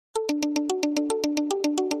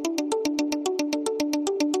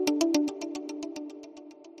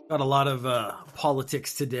Got a lot of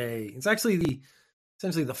politics today. It's actually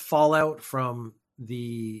essentially the fallout from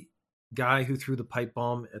the guy who threw the pipe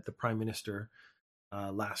bomb at the prime minister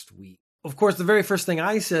last week. Of course, the very first thing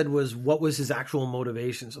I said was, what was his actual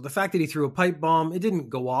motivation? So the fact that he threw a pipe bomb, it didn't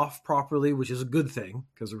go off properly, which is a good thing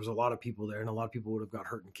because there was a lot of people there and a lot of people would have got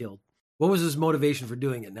hurt and killed. What was his motivation for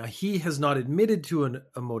doing it? Now, he has not admitted to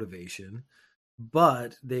a motivation,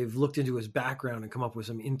 but they've looked into his background and come up with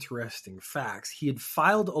some interesting facts. He had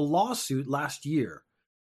filed a lawsuit last year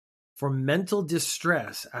for mental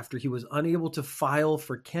distress after he was unable to file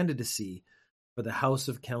for candidacy for the House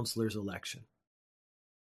of Councillors election.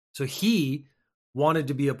 So he wanted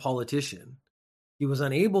to be a politician. He was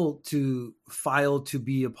unable to file to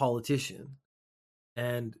be a politician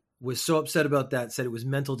and was so upset about that, said it was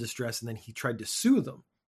mental distress, and then he tried to sue them.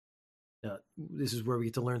 Now, this is where we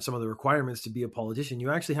get to learn some of the requirements to be a politician.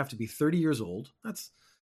 You actually have to be 30 years old. That's,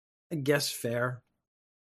 I guess, fair.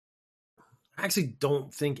 I actually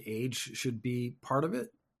don't think age should be part of it.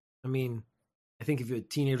 I mean, I think if a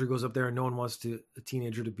teenager goes up there and no one wants a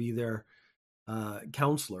teenager to be their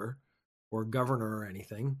counselor or governor or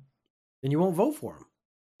anything, then you won't vote for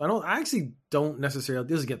him. I actually don't necessarily,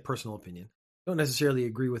 this is get personal opinion, don't necessarily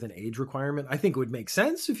agree with an age requirement. I think it would make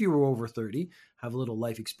sense if you were over 30, have a little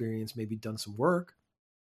life experience, maybe done some work.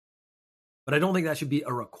 But I don't think that should be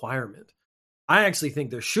a requirement. I actually think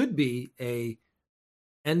there should be a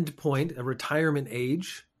end point, a retirement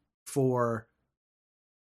age for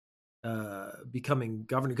becoming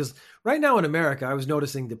governor. Because right now in America, I was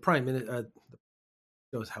noticing the prime minister,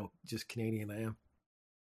 shows how just Canadian I am.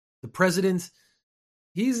 The president,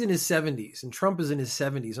 he's in his 70s and Trump is in his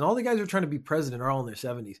 70s. And all the guys who are trying to be president are all in their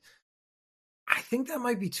 70s. I think that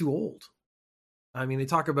might be too old. I mean, they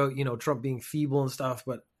talk about, Trump being feeble and stuff,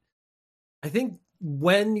 but I think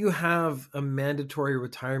when you have a mandatory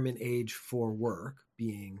retirement age for work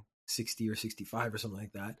being 60 or 65 or something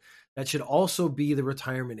like that, that should also be the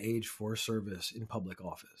retirement age for service in public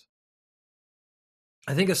office.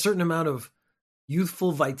 I think a certain amount of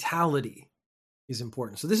youthful vitality is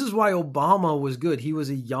important. So this is why Obama was good. He was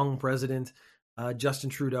a young president. Justin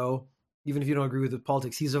Trudeau, even if you don't agree with his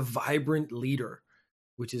politics, he's a vibrant leader,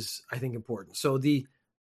 which is, I think, important. So the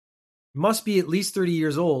must be at least 30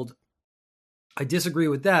 years old. I disagree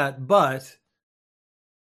with that, but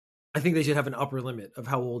I think they should have an upper limit of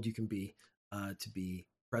how old you can be to be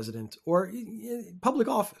president or public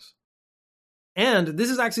office. And this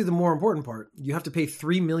is actually the more important part. You have to pay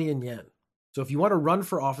 3 million yen. So if you want to run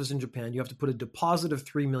for office in Japan, you have to put a deposit of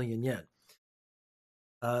 3 million yen.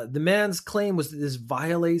 The man's claim was that this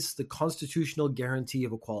violates the constitutional guarantee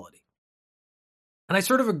of equality. And I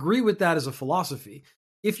sort of agree with that as a philosophy.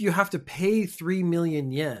 If you have to pay 3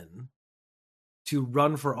 million yen to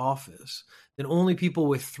run for office, then only people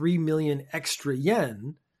with 3 million extra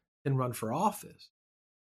yen can run for office.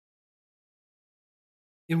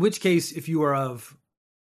 In which case, if you are of,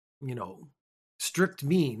 strict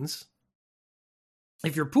means,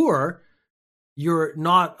 if you're poor, you're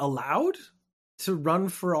not allowed to run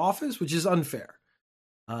for office, which is unfair.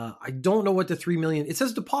 I don't know what the 3 million, it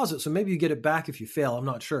says deposit, so maybe you get it back if you fail. I'm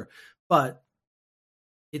not sure. But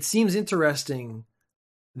it seems interesting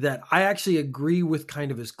that I actually agree with kind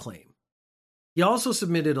of his claim. He also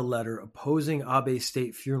submitted a letter opposing Abe's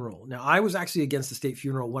state funeral. Now, I was actually against the state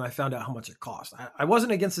funeral when I found out how much it cost. I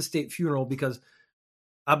wasn't against the state funeral because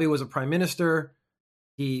Abe was a prime minister.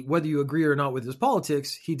 Whether you agree or not with his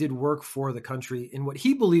politics, he did work for the country in what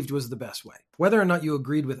he believed was the best way. Whether or not you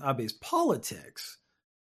agreed with Abe's politics,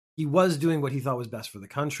 he was doing what he thought was best for the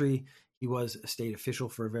country. He was a state official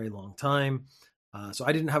for a very long time. So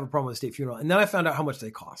I didn't have a problem with the state funeral. And then I found out how much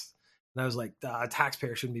they cost. And I was like, a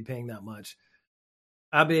taxpayer shouldn't be paying that much.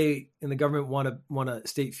 Abe and the government want a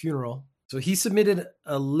state funeral. So he submitted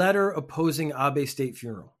a letter opposing Abe's state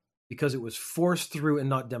funeral because it was forced through and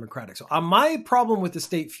not democratic. So my problem with the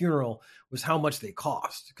state funeral was how much they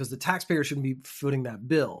cost, because the taxpayer shouldn't be footing that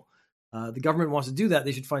bill. The government wants to do that.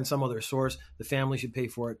 They should find some other source. The family should pay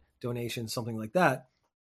for it, donations, something like that.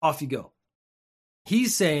 Off you go.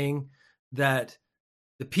 He's saying that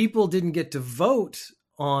the people didn't get to vote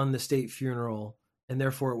on the state funeral and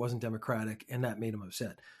therefore it wasn't democratic, and that made him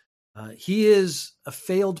upset. He is a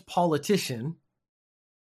failed politician.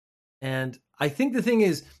 And I think the thing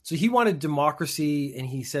is, so he wanted democracy and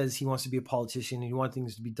he says he wants to be a politician and he wants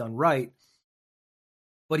things to be done right.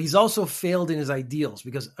 But he's also failed in his ideals,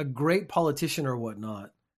 because a great politician or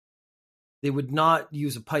whatnot, they would not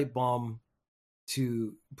use a pipe bomb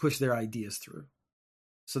to push their ideas through.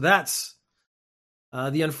 So that's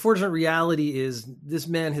the unfortunate reality is this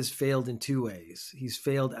man has failed in two ways. He's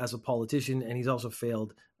failed as a politician and he's also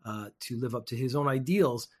failed to live up to his own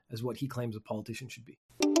ideals as what he claims a politician should be.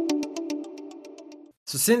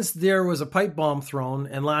 So since there was a pipe bomb thrown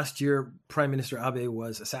and last year Prime Minister Abe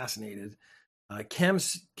was assassinated,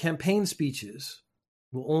 campaign speeches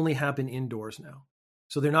will only happen indoors now.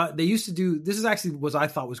 So they used to do, this is actually what I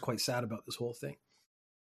thought was quite sad about this whole thing.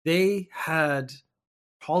 They had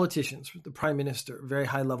politicians, the prime minister, very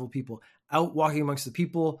high level people, out walking amongst the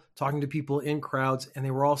people, talking to people in crowds, and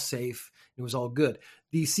they were all safe. It was all good.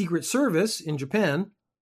 The Secret Service in Japan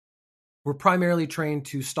were primarily trained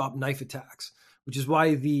to stop knife attacks, which is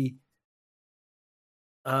why the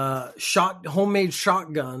homemade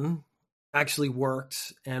shotgun actually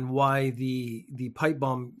worked, and why the pipe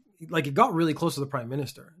bomb, like, it got really close to the prime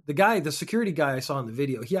minister. The security guy I saw in the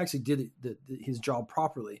video, he actually did his job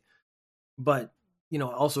properly, but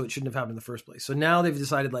also it shouldn't have happened in the first place. So now they've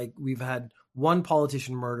decided, like, we've had one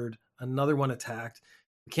politician murdered, another one attacked.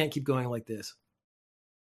 We can't keep going like this.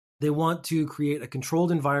 They want to create a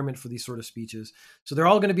controlled environment for these sort of speeches. So they're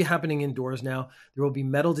all going to be happening indoors now. There will be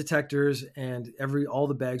metal detectors, and all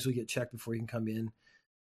the bags will get checked before you can come in.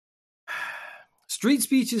 Street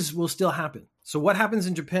speeches will still happen. So what happens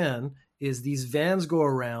in Japan is these vans go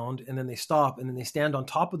around and then they stop and then they stand on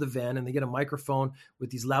top of the van and they get a microphone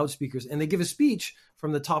with these loudspeakers and they give a speech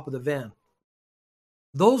from the top of the van.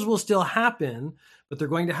 Those will still happen, but they're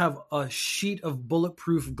going to have a sheet of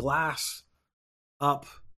bulletproof glass up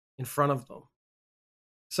in front of them.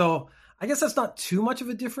 So I guess that's not too much of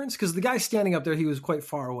a difference, because the guy standing up there, he was quite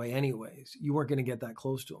far away anyways. You weren't going to get that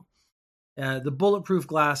close to him. The bulletproof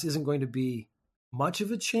glass isn't going to be much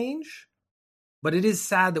of a change, but it is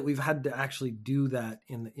sad that we've had to actually do that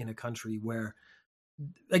in a country where,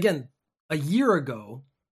 again, a year ago,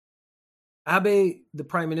 Abe, the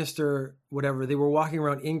prime minister, whatever, they were walking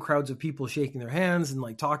around in crowds of people, shaking their hands and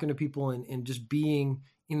like talking to people and just being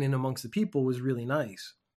in and amongst the people was really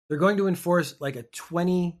nice. They're going to enforce like a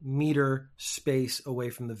 20-meter space away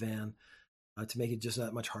from the van to make it just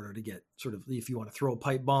that much harder to get. Sort of, if you want to throw a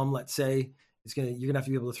pipe bomb, let's say, you're gonna have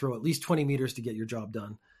to be able to throw at least 20 meters to get your job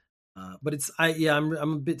done. But I'm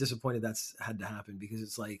a bit disappointed that's had to happen, because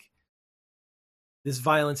it's like this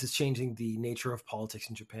violence is changing the nature of politics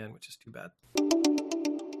in Japan, which is too bad.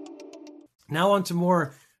 Now on to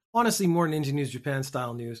more Ninja News Japan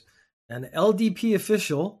style news. An LDP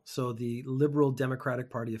official, so the Liberal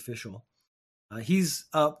Democratic Party official, he's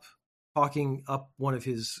up talking up one of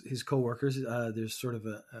his coworkers. There's sort of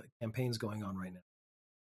a campaigns going on right now.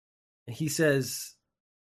 And he says,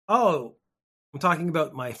 "Oh, I'm talking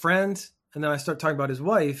about my friend." And then I start talking about his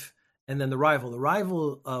wife, and then the rival. The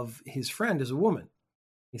rival of his friend is a woman.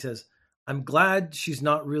 He says, "I'm glad she's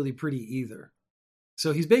not really pretty either."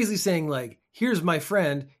 So he's basically saying, like, here's my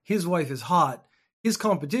friend, his wife is hot, his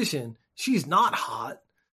competition, she's not hot.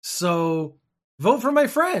 So vote for my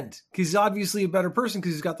friend, because he's obviously a better person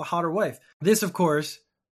because he's got the hotter wife. This, of course,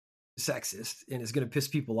 is sexist and is going to piss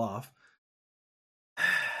people off.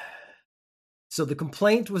 So the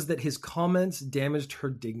complaint was that his comments damaged her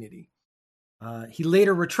dignity. He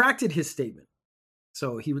later retracted his statement.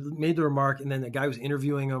 So he made the remark, and then the guy was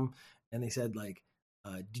interviewing him, and they said, like,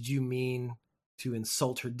 did you mean to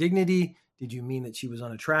insult her dignity? Did you mean that she was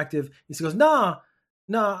unattractive? He goes, nah,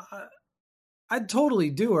 I'd totally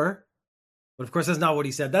do her. But of course, that's not what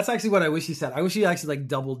he said. That's actually what I wish he said. I wish he actually like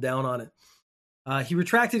doubled down on it. He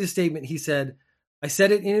retracted his statement. He said, "I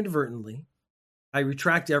said it inadvertently. I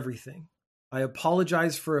retract everything. I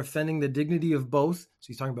apologize for offending the dignity of both." So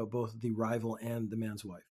he's talking about both the rival and the man's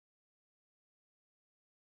wife.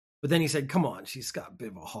 But then he said, "Come on, she's got a bit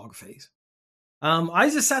of a hog face." I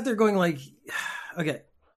just sat there going like, okay,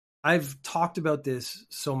 I've talked about this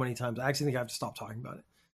so many times. I actually think I have to stop talking about it.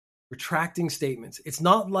 Retracting statements. It's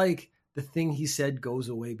not like the thing he said goes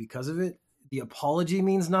away because of it. The apology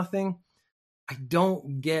means nothing. I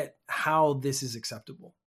don't get how this is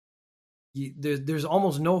acceptable. There's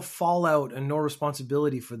almost no fallout and no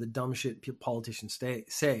responsibility for the dumb shit politicians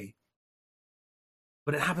say.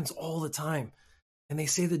 But it happens all the time. And they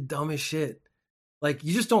say the dumbest shit. Like,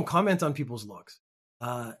 you just don't comment on people's looks.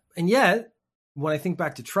 And yet, when I think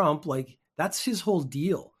back to Trump, like, that's his whole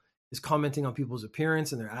deal, is commenting on people's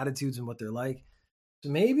appearance and their attitudes and what they're like. So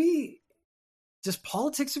maybe just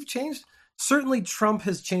politics have changed. Certainly Trump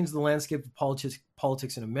has changed the landscape of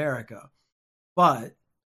politics in America. But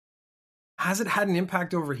has it had an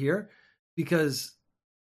impact over here? Because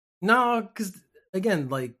again,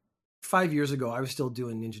 like 5 years ago, I was still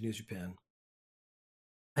doing Ninja News Japan.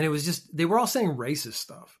 And it was just, they were all saying racist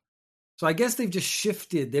stuff. So I guess they've just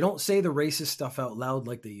shifted. They don't say the racist stuff out loud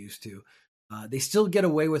like they used to. They still get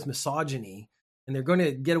away with misogyny, and they're going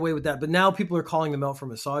to get away with that. But now people are calling them out for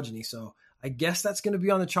misogyny. So I guess that's going to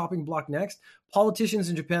be on the chopping block next. Politicians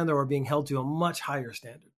in Japan, though, are being held to a much higher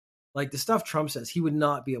standard. Like the stuff Trump says, he would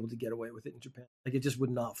not be able to get away with it in Japan. Like it just would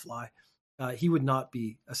not fly. He would not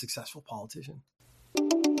be a successful politician.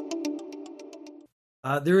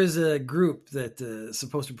 There is a group that is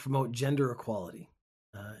supposed to promote gender equality.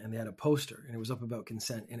 And they had a poster, and it was up about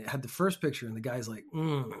consent. And it had the first picture, and the guy's like,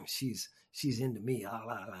 she's into me. Ah,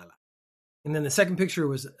 la, la, la. And then the second picture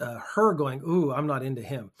was her going, ooh, I'm not into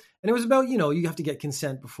him. And it was about, you have to get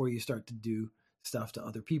consent before you start to do stuff to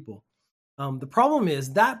other people. The problem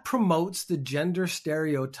is that promotes the gender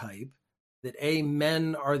stereotype that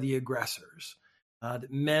men are the aggressors,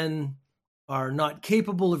 that men are not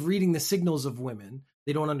capable of reading the signals of women.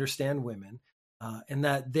 They don't understand women, and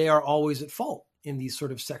that they are always at fault in these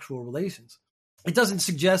sort of sexual relations. It doesn't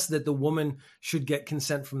suggest that the woman should get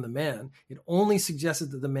consent from the man. It only suggested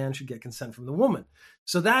that the man should get consent from the woman.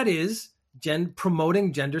 So that is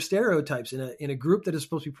promoting gender stereotypes in a group that is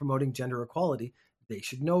supposed to be promoting gender equality. They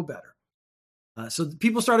should know better. So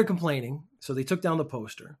people started complaining. So they took down the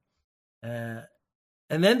poster. And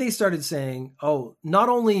then they started saying, oh, not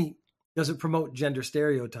only does it promote gender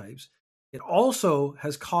stereotypes, it also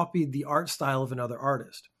has copied the art style of another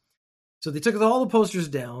artist. So they took all the posters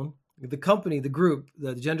down. The company, the group,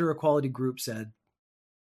 the gender equality group said,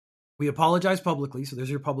 we apologize publicly. So there's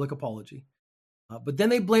your public apology. But then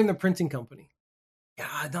they blame the printing company.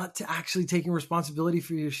 Yeah, not actually taking responsibility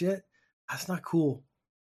for your shit. That's not cool.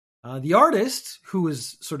 The artist, who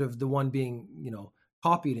was sort of the one being,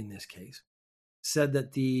 copied in this case, said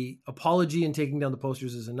that the apology and taking down the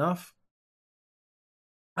posters is enough.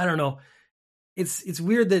 I don't know. It's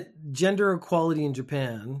weird that gender equality in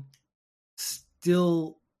Japan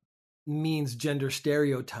still means gender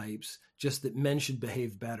stereotypes, just that men should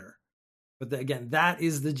behave better. But again, that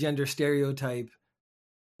is the gender stereotype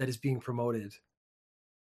that is being promoted.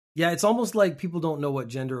 Yeah, it's almost like people don't know what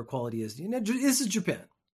gender equality is. This is Japan.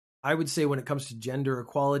 I would say when it comes to gender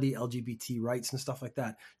equality, LGBT rights and stuff like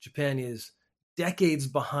that, Japan is decades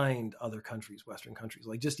behind other countries, Western countries.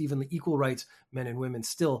 Like just even the equal rights, men and women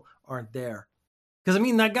still aren't there. Because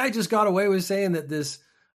that guy just got away with saying that this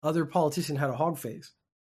other politician had a hog face.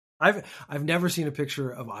 I've never seen a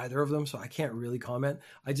picture of either of them, so I can't really comment.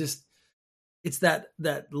 It's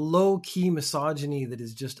that low key misogyny that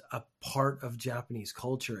is just a part of Japanese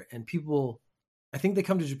culture, and people, I think they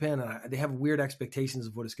come to Japan and they have weird expectations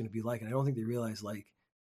of what it's going to be like, and I don't think they realize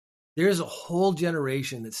there's a whole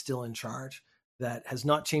generation that's still in charge that has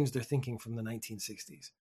not changed their thinking from the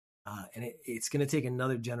 1960s, and it's going to take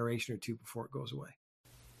another generation or two before it goes away.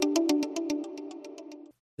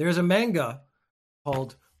 There's a manga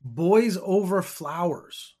called Boys Over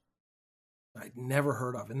Flowers I'd never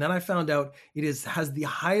heard of. And then I found out it has the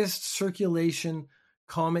highest circulation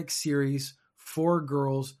comic series for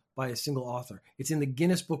girls by a single author. It's in the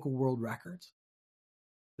Guinness Book of World Records.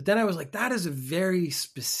 But then I was like, that is a very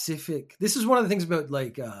specific, this is one of the things about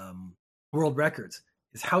world records,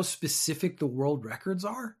 is how specific the world records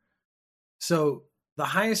are. So the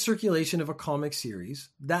highest circulation of a comic series,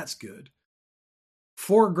 that's good.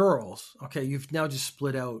 For girls, okay, you've now just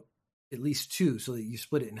split out at least two so that you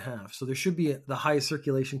split it in half. So there should be the highest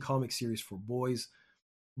circulation comic series for boys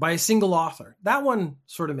by a single author. That one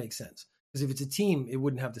sort of makes sense because if it's a team, it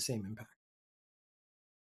wouldn't have the same impact.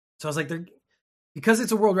 So I was like, because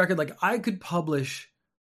it's a world record, I could publish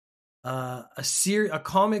a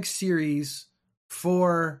comic series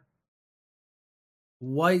for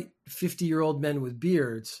white 50-year-old men with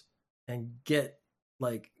beards and get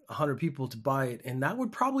 100 people to buy it, and that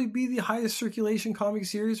would probably be the highest circulation comic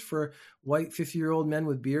series for white 50-year-old men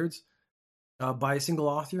with beards by a single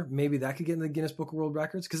author. Maybe that could get in the Guinness Book of World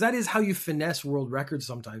Records, because that is how you finesse world records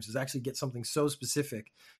sometimes, is actually get something so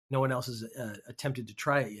specific no one else has attempted to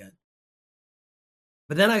try it yet.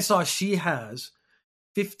 But then I saw she has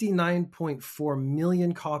 59.4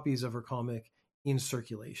 million copies of her comic in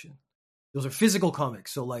circulation. Those are physical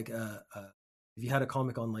comics, so if you had a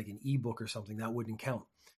comic on an ebook or something, that wouldn't count.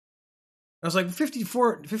 I was like,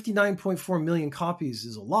 59.4 million copies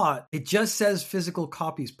is a lot. It just says physical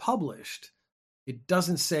copies published. It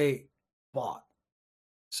doesn't say bought.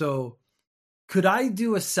 So could I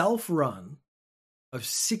do a self-run of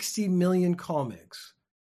 60 million comics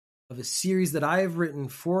of a series that I have written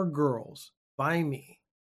for girls by me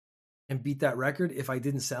and beat that record if I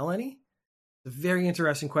didn't sell any? It's a very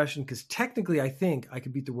interesting question, because technically I think I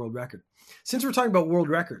could beat the world record. Since we're talking about world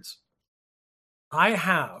records, I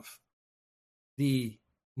have the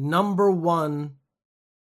number one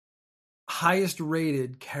highest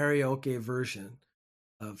rated karaoke version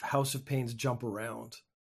of House of Pain's Jump Around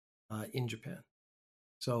in Japan.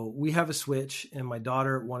 So we have a Switch, and my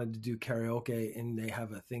daughter wanted to do karaoke, and they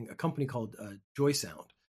have a company called Joy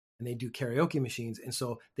Sound, and they do karaoke machines. And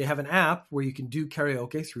so they have an app where you can do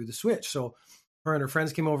karaoke through the Switch. So her and her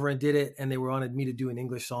friends came over and did it, and they wanted me to do an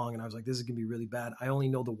English song, and I was like, this is gonna be really bad. I only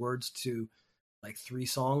know the words to like 3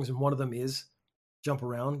 songs, and one of them is Jump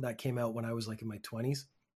Around. That came out when I was like in my 20s.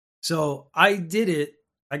 So I did it.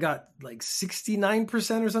 I got like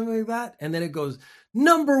 69% or something like that. And then it goes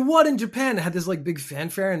 #1 in Japan. It had this like big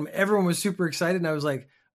fanfare and everyone was super excited. And I was like,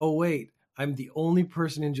 oh, wait, I'm the only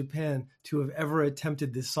person in Japan to have ever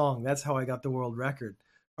attempted this song. That's how I got the world record,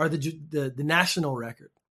 or the national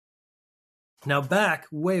record. Now back,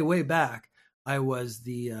 way back, I was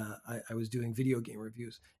I was doing video game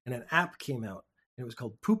reviews, and an app came out, and it was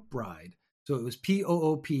called Poop Bride. So it was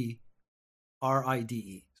POOPRIDE.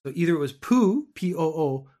 So either it was poo,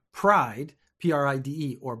 POO, pride,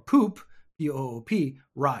 PRIDE, or poop, POOP,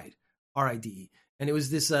 ride, RIDE. And it was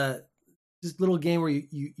this little game where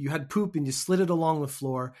you had poop and you slid it along the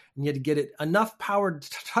floor, and you had to get it enough power to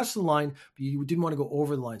touch the line, but you didn't want to go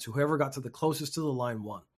over the line. So whoever got to the closest to the line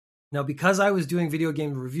won. Now, because I was doing video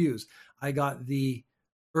game reviews, I got the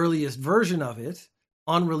earliest version of it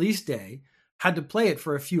on release day, had to play it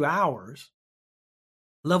for a few hours,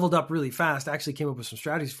 leveled up really fast, actually came up with some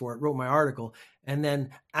strategies for it, wrote my article. And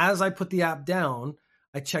then as I put the app down,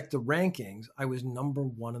 I checked the rankings. I was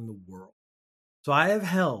 #1 in the world. So I have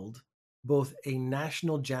held both a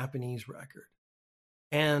national Japanese record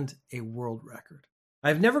and a world record.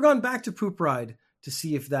 I've never gone back to Poop Ride to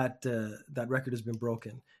see if that record has been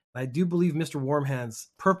broken. I do believe Mr. Warmhands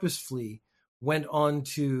purposefully went on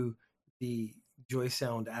to the Joy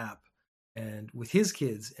Sound app and with his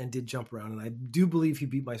kids and did Jump Around. And I do believe he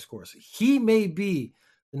beat my score. So he may be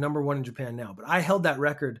the #1 in Japan now, but I held that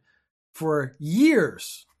record for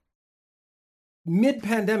years,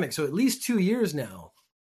 mid-pandemic. So at least 2 years now,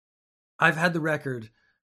 I've had the record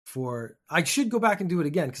for, I should go back and do it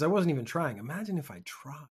again because I wasn't even trying. Imagine if I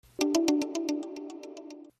tried.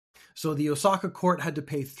 So the Osaka court had to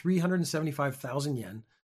pay 375,000 yen.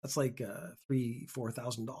 That's like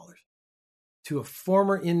 $4,000 to a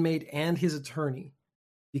former inmate and his attorney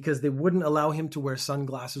because they wouldn't allow him to wear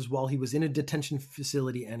sunglasses while he was in a detention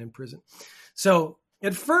facility and in prison. So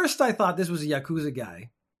at first I thought this was a Yakuza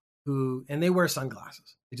guy and they wear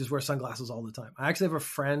sunglasses. They just wear sunglasses all the time. I actually have a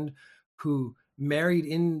friend who married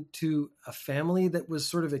into a family that was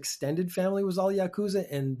sort of extended family, was all Yakuza.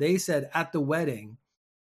 And they said at the wedding,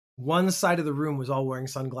 one side of the room was all wearing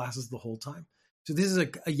sunglasses the whole time. So this is a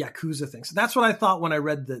Yakuza thing. So that's what I thought when I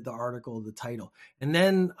read the article, the title. And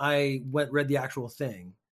then I read the actual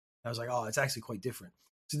thing. I was like, oh, it's actually quite different.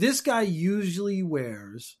 So this guy usually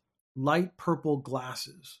wears light purple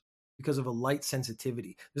glasses because of a light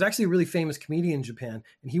sensitivity. There's actually a really famous comedian in Japan,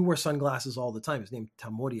 and he wore sunglasses all the time. His name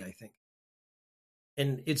Tamori, I think.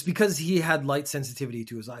 And it's because he had light sensitivity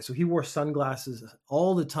to his eyes. So he wore sunglasses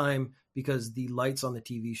all the time because the lights on the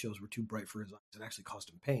TV shows were too bright for his eyes. It actually caused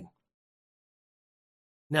him pain.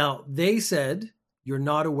 Now, they said you're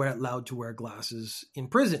not allowed to wear glasses in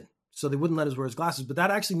prison. So they wouldn't let us wear his glasses. But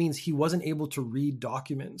that actually means he wasn't able to read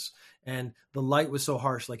documents. And the light was so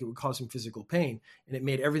harsh, like it would cause him physical pain. And it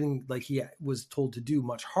made everything like he was told to do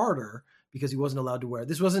much harder because he wasn't allowed to wear.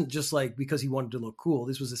 This wasn't just like because he wanted to look cool.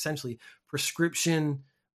 This was essentially prescription,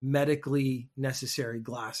 medically necessary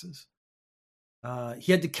glasses.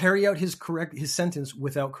 He had to carry out his sentence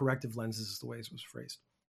without corrective lenses, is the way it was phrased.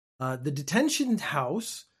 The detention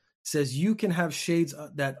house says you can have shades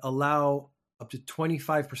that allow up to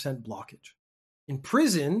 25% blockage. In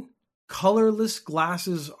prison, colorless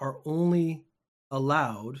glasses are only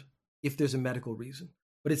allowed if there's a medical reason.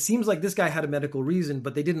 But it seems like this guy had a medical reason,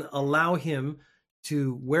 but they didn't allow him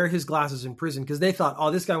to wear his glasses in prison because they thought,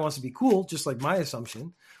 oh, this guy wants to be cool, just like my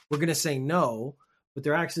assumption. We're going to say no, but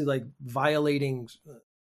they're actually like violating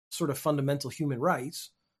sort of fundamental human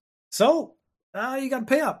rights. So you got to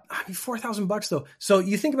pay up. I mean, $4,000 though. So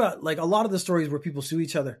you think about like a lot of the stories where people sue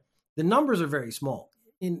each other, the numbers are very small.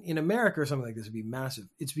 In America or something like this would be massive.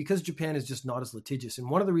 It's because Japan is just not as litigious. And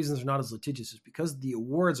one of the reasons they're not as litigious is because the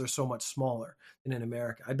awards are so much smaller than in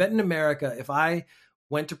America. I bet in America, if I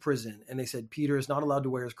went to prison and they said, Peter is not allowed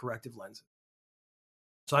to wear his corrective lenses,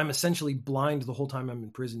 so I'm essentially blind the whole time I'm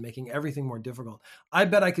in prison, making everything more difficult, I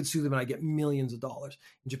bet I could sue them and I get millions of dollars.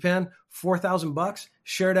 In Japan, $4,000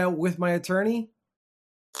 shared out with my attorney.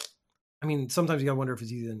 I mean, sometimes you got to wonder if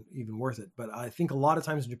it's even worth it. But I think a lot of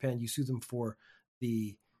times in Japan, you sue them for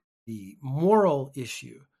the moral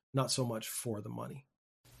issue, not so much for the money.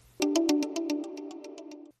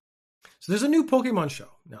 So there's a new Pokemon show.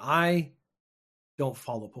 Now, I don't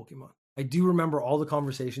follow Pokemon. I do remember all the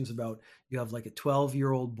conversations about you have like a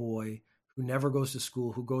 12-year-old boy who never goes to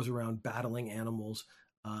school, who goes around battling animals.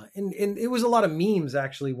 And it was a lot of memes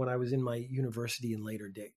actually when I was in my university in later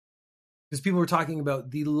days, because people were talking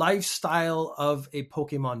about the lifestyle of a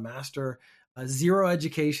Pokemon master, zero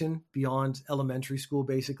education beyond elementary school,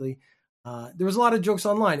 basically. There was a lot of jokes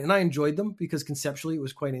online, and I enjoyed them because conceptually it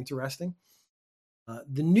was quite interesting.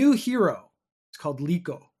 The new hero is called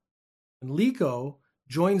Liko, and Liko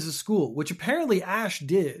joins the school, which apparently Ash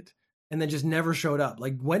did, and then just never showed up.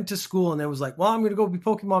 Like went to school and then was like, "Well, I'm going to go be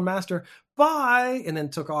Pokemon Master, bye," and then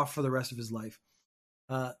took off for the rest of his life.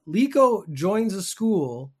 Liko joins a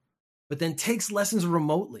school, but then takes lessons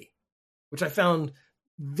remotely, which I found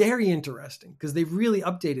very interesting because they've really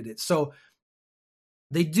updated it. So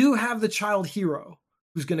they do have the child hero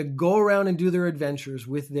who's going to go around and do their adventures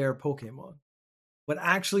with their Pokemon, but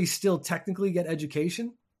actually still technically get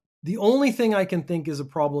education. The only thing I can think is a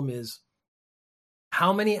problem is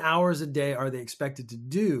how many hours a day are they expected to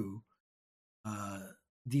do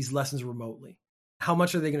these lessons remotely? How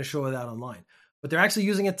much are they going to show that online? But they're actually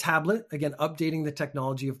using a tablet, again, updating the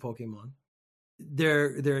technology of Pokemon.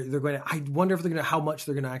 They're going to, I wonder if they're going to, how much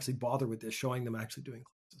they're going to actually bother with this, showing them actually doing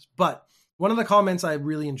classes. But one of the comments I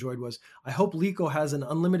really enjoyed was, I hope Liko has an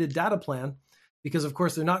unlimited data plan, because of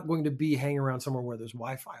course they're not going to be hanging around somewhere where there's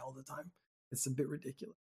Wi-Fi all the time. It's a bit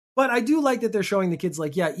ridiculous. But I do like that they're showing the kids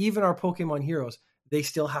like, yeah, even our Pokemon heroes, they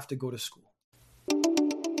still have to go to school.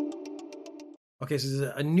 Okay, so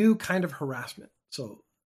there's a new kind of harassment. So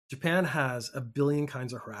Japan has a billion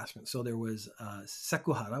kinds of harassment. So there was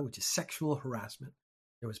sekuhara, which is sexual harassment.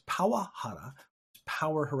 There was pawahara, which is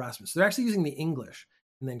power harassment. So they're actually using the English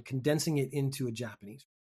and then condensing it into a Japanese.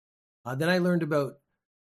 Then I learned about,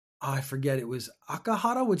 I forget, it was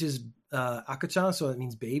akahara, which is akachan, so it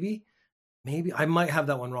means baby. Maybe I might have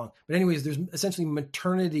that one wrong. But anyways, there's essentially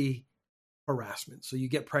maternity harassment. So you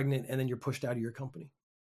get pregnant and then you're pushed out of your company.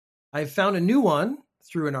 I found a new one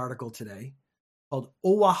through an article today called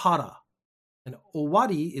owahara. And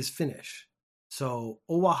owari is finish. So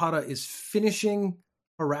owahara is finishing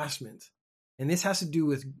harassment. And this has to do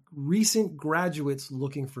with recent graduates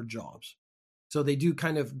looking for jobs. So they do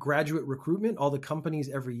kind of graduate recruitment. All the companies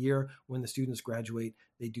every year when the students graduate,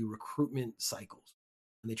 they do recruitment cycles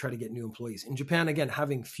and they try to get new employees. In Japan, again,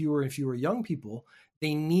 having fewer and fewer young people,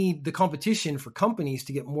 they need the competition for companies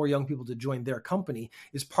to get more young people to join their company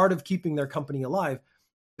is part of keeping their company alive.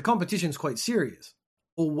 The competition is quite serious.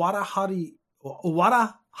 Owarahara,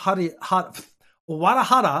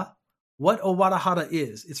 what owarahara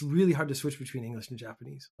is, it's really hard to switch between English and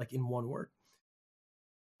Japanese, like in one word,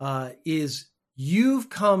 is you've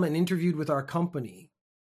come and interviewed with our company.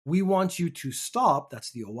 We want you to stop,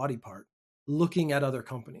 that's the owari part, looking at other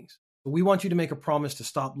companies. We want you to make a promise to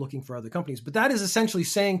stop looking for other companies. But that is essentially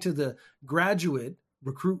saying to the graduate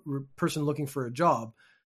person looking for a job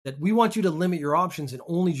that we want you to limit your options and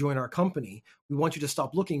only join our company. We want you to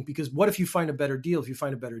stop looking, because what if you find a better deal? If you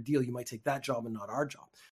find a better deal, you might take that job and not our job.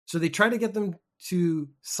 So they try to get them to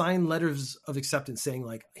sign letters of acceptance saying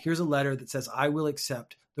like, here's a letter that says, I will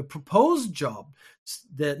accept the proposed job,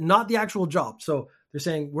 that not the actual job. So they're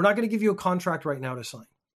saying, we're not going to give you a contract right now to sign.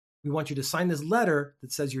 We want you to sign this letter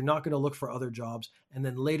that says you're not going to look for other jobs. And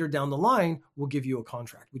then later down the line, we'll give you a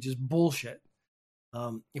contract, which is bullshit.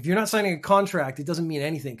 If you're not signing a contract, it doesn't mean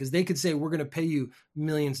anything, because they could say, we're going to pay you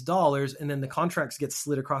millions of dollars. And then the contracts get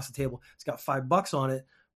slid across the table. It's got $5 on it,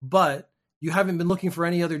 but you haven't been looking for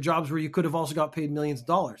any other jobs where you could have also got paid millions of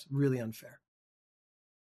dollars. Really unfair.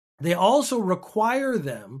 They also require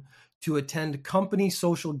them to attend company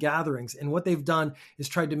social gatherings. And what they've done is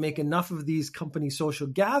tried to make enough of these company social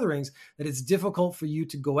gatherings that it's difficult for you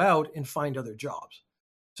to go out and find other jobs.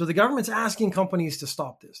 So the government's asking companies to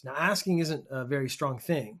stop this. Now, asking isn't a very strong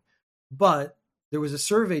thing, but there was a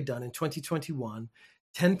survey done in 2021.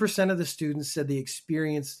 10% of the students said they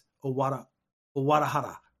experienced owarahara.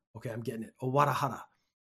 Okay, I'm getting it. Owarahara.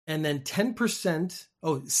 And then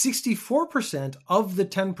 64% of the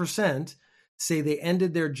 10% say they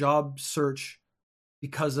ended their job search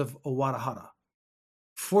because of owarahara.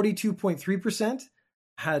 42.3%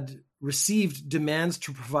 had received demands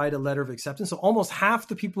to provide a letter of acceptance. So almost half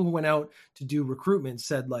the people who went out to do recruitment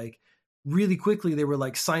said, like, really quickly, they were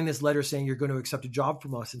like, sign this letter saying you're going to accept a job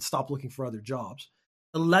from us and stop looking for other jobs.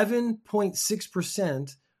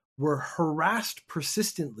 11.6% were harassed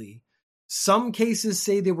persistently. Some cases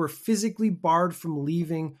say they were physically barred from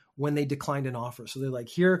leaving when they declined an offer. So they're like,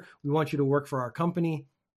 here, we want you to work for our company.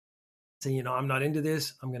 Say, I'm not into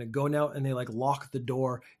this. I'm going to go now. And they like lock the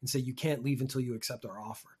door and say, you can't leave until you accept our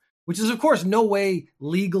offer. which is, of course, no way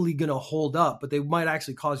legally going to hold up, but they might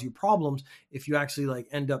actually cause you problems if you actually like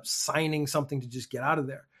end up signing something to just get out of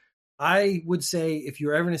there. I would say if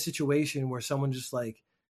you're ever in a situation where someone just like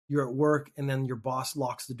you're at work and then your boss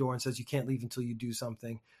locks the door and says you can't leave until you do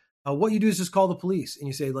something, what you do is just call the police and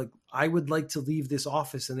you say, like, I would like to leave this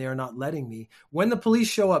office and they are not letting me. When the police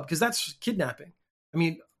show up, because that's kidnapping. I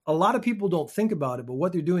mean, a lot of people don't think about it, but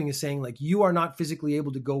what they're doing is saying, like, you are not physically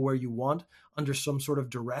able to go where you want under some sort of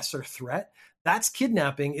duress or threat. That's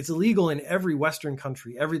kidnapping. It's illegal in every Western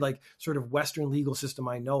country, every like sort of Western legal system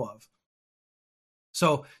I know of.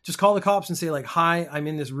 So just call the cops and say, like, hi, I'm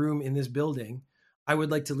in this room in this building. I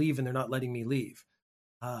would like to leave and they're not letting me leave.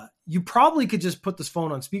 You probably could just put this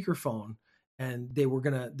phone on speakerphone and they're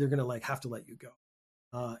gonna like have to let you go.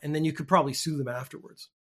 And then you could probably sue them afterwards.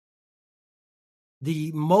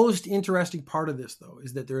 The most interesting part of this, though,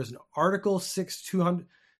 is that there is an Article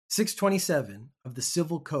 627 of the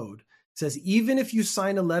Civil Code says even if you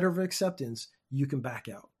sign a letter of acceptance, you can back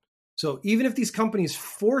out. So even if these companies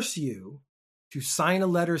force you to sign a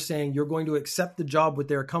letter saying you're going to accept the job with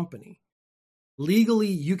their company, legally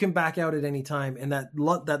you can back out at any time, and that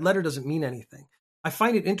letter doesn't mean anything. I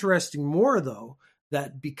find it interesting more, though,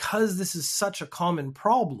 that because this is such a common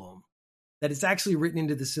problem, that it's actually written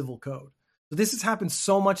into the Civil Code. So this has happened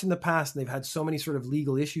so much in the past, and they've had so many sort of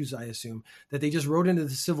legal issues, I assume, that they just wrote into the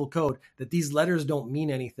Civil Code that these letters don't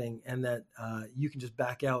mean anything and that you can just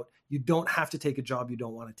back out. You don't have to take a job you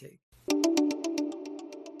don't want to take.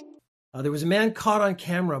 There was a man caught on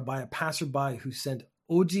camera by a passerby who sent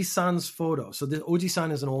Oji-san's photo. So this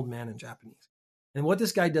Oji-san is an old man in Japanese. And what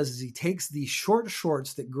this guy does is he takes the short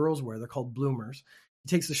shorts that girls wear. They're called bloomers. He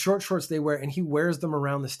takes the short shorts they wear and he wears them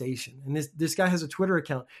around the station. And this guy has a Twitter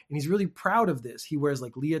account and he's really proud of this. He wears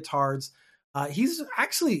like leotards. He's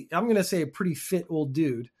actually, I'm going to say, a pretty fit old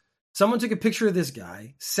dude. Someone took a picture of this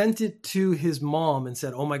guy, sent it to his mom and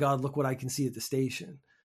said, oh my God, look what I can see at the station.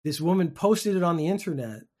 This woman posted it on the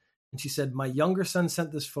internet and she said, my younger son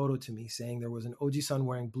sent this photo to me saying there was an Oji-san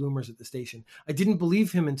wearing bloomers at the station. I didn't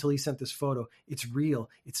believe him until he sent this photo. It's real.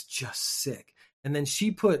 It's just sick. And then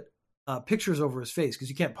she put pictures over his face because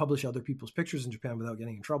you can't publish other people's pictures in Japan without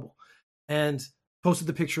getting in trouble, and posted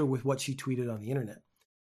the picture with what she tweeted on the internet.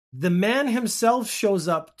 The man himself shows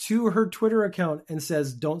up to her Twitter account and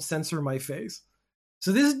says, don't censor my face.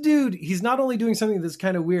 So this dude, he's not only doing something that's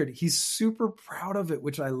kind of weird, he's super proud of it,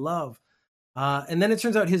 which I love. And then it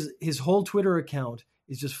turns out his whole Twitter account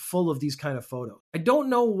is just full of these kind of photos. I don't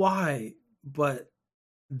know why, but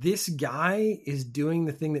this guy is doing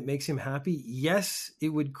the thing that makes him happy. Yes, it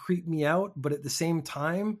would creep me out, but at the same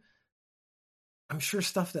time, I'm sure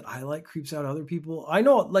stuff that I like creeps out other people. I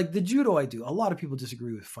know, like the judo I do, a lot of people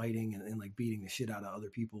disagree with fighting and like beating the shit out of other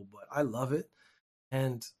people, but I love it.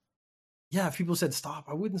 And yeah, if people said stop,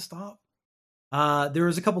 I wouldn't stop. There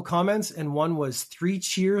was a couple comments, and one was 3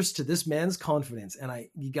 cheers to this man's confidence. And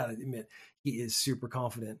you got to admit, he is super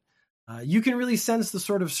confident. You can really sense the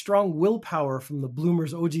sort of strong willpower from the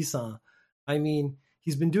bloomers Oji-san. I mean,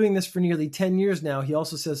 he's been doing this for nearly 10 years now. He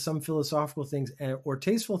also says some philosophical things or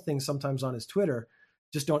tasteful things sometimes on his Twitter.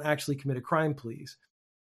 Just don't actually commit a crime, please.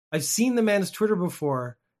 I've seen the man's Twitter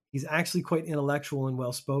before. He's actually quite intellectual and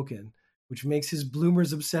well-spoken, which makes his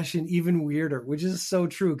bloomers obsession even weirder, which is so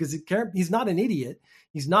true because he's not an idiot.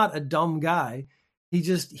 He's not a dumb guy.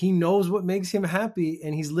 He knows what makes him happy,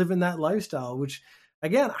 and he's living that lifestyle, which,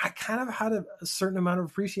 again, I kind of had a certain amount of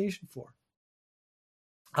appreciation for.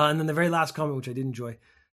 And then the very last comment, which I did enjoy,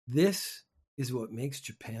 this is what makes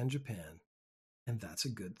Japan, Japan. And that's a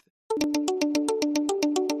good thing.